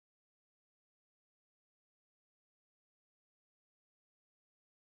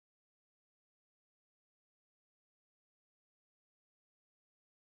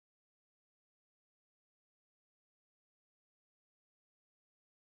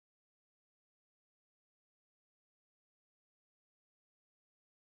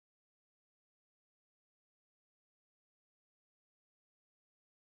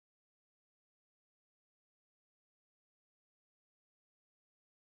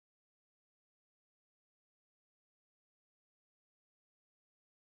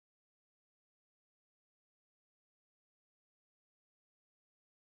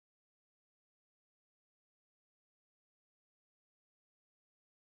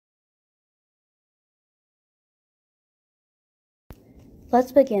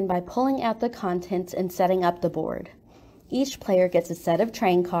Let's begin by pulling out the contents and setting up the board. Each player gets a set of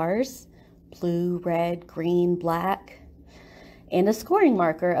train cards, blue, red, green, black, and a scoring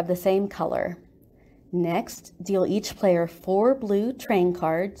marker of the same color. Next, deal each player 4 blue train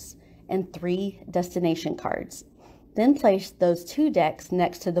cards and 3 destination cards. Then place those 2 decks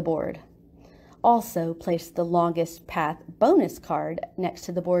next to the board. Also, place the longest path bonus card next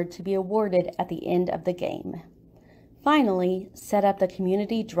to the board to be awarded at the end of the game. Finally, set up the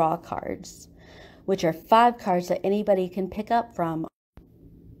community draw cards, which are 5 cards that anybody can pick up from.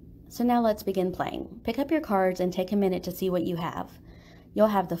 So now let's begin playing. Pick up your cards and take a minute to see what you have. You'll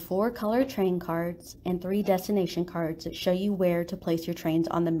have the 4 color train cards and 3 destination cards that show you where to place your trains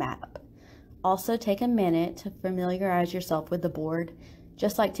on the map. Also take a minute to familiarize yourself with the board,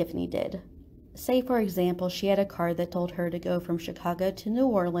 just like Tiffany did. Say, for example, she had a card that told her to go from Chicago to New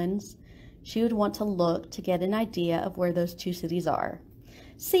Orleans. She would want to look to get an idea of where those 2 cities are.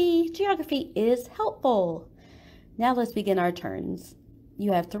 See, geography is helpful. Now let's begin our turns.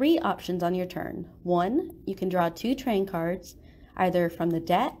 You have 3 options on your turn. 1, you can draw 2 train cards, either from the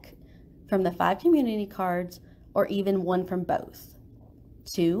deck, from the 5 community cards, or even one from both.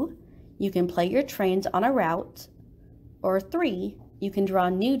 2, you can play your trains on a route. Or 3, you can draw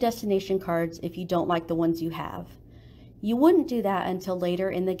new destination cards if you don't like the ones you have. You wouldn't do that until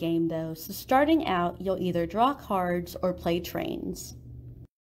later in the game though, so starting out, you'll either draw cards or play trains.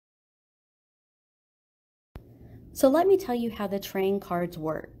 So let me tell you how the train cards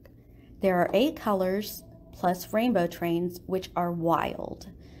work. There are 8 colors plus rainbow trains, which are wild.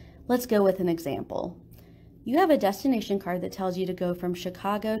 Let's go with an example. You have a destination card that tells you to go from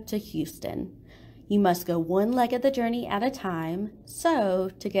Chicago to Houston. You must go one leg of the journey at a time, so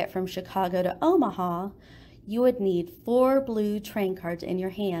to get from Chicago to Omaha, you would need 4 blue train cards in your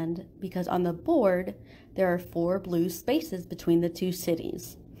hand because on the board, there are 4 blue spaces between the 2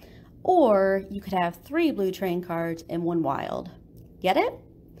 cities. Or you could have 3 blue train cards and 1 wild. Get it?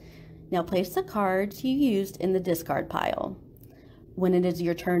 Now place the cards you used in the discard pile. When it is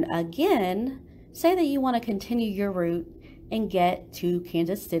your turn again, say that you want to continue your route and get to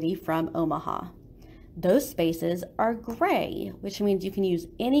Kansas City from Omaha. Those spaces are gray, which means you can use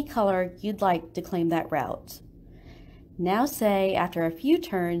any color you'd like to claim that route. Now say after a few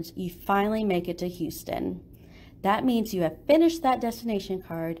turns, you finally make it to Houston. That means you have finished that destination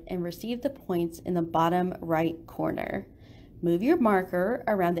card and received the points in the bottom right corner. Move your marker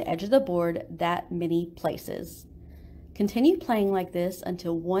around the edge of the board that many places. Continue playing like this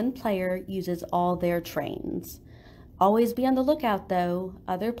until one player uses all their trains. Always be on the lookout though,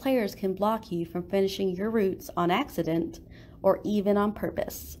 other players can block you from finishing your routes on accident or even on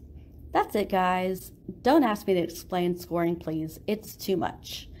purpose. That's it guys. Don't ask me to explain scoring please, it's too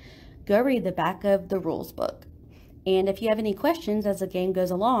much. Go read the back of the rules book. And if you have any questions as the game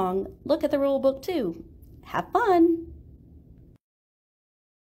goes along, look at the rule book too. Have fun!